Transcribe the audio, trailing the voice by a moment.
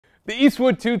The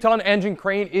Eastwood 2-ton engine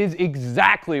crane is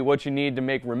exactly what you need to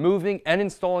make removing and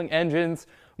installing engines,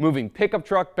 moving pickup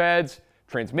truck beds,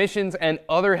 transmissions, and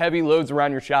other heavy loads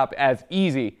around your shop as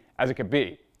easy as it could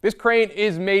be. This crane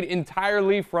is made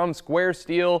entirely from square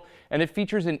steel, and it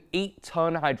features an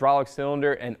 8-ton hydraulic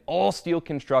cylinder and all-steel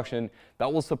construction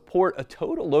that will support a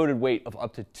total loaded weight of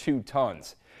up to 2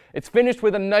 tons. It's finished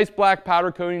with a nice black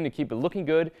powder coating to keep it looking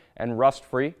good and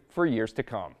rust-free for years to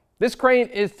come. This crane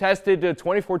is tested to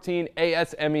 2014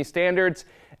 ASME standards,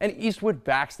 and Eastwood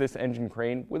backs this engine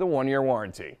crane with a 1-year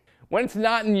warranty. When it's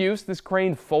not in use, this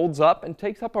crane folds up and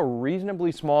takes up a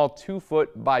reasonably small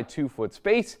 2-foot by 2-foot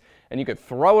space, and you could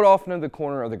throw it off into the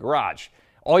corner of the garage.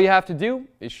 All you have to do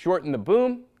is shorten the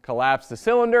boom, collapse the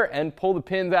cylinder, and pull the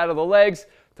pins out of the legs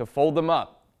to fold them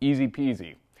up. Easy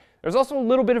peasy. There's also a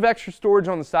little bit of extra storage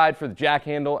on the side for the jack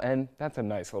handle, and that's a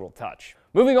nice little touch.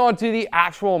 Moving on to the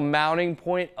actual mounting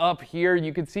point up here,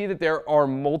 you can see that there are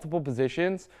multiple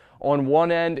positions. On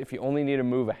one end, if you only need to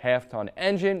move a half-ton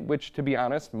engine, which to be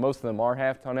honest, most of them are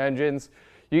half-ton engines,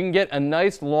 you can get a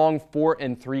nice long 4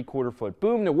 3/4 foot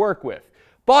boom to work with.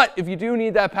 But if you do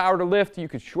need that power to lift, you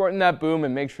could shorten that boom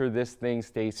and make sure this thing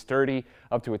stays sturdy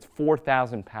up to its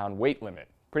 4,000 pound weight limit.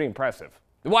 Pretty impressive.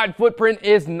 The wide footprint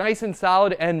is nice and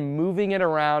solid, and moving it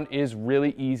around is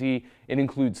really easy. It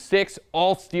includes 6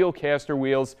 all-steel caster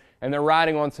wheels, and they're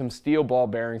riding on some steel ball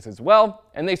bearings as well,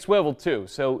 and they swivel too.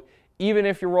 So even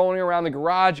if you're rolling around the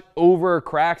garage over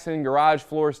cracks in garage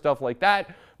floors, stuff like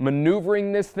that,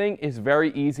 maneuvering this thing is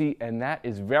very easy, and that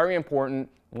is very important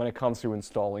when it comes to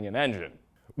installing an engine.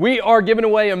 We are giving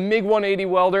away a MiG 180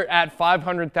 welder at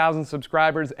 500,000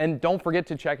 subscribers, and don't forget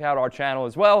to check out our channel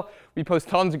as well. We post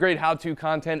tons of great how-to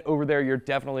content over there you're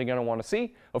definitely going to want to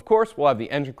see. Of course, we'll have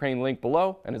the engine crane link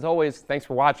below, and as always, thanks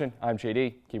for watching. I'm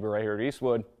JD. Keep it right here at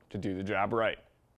Eastwood to do the job right.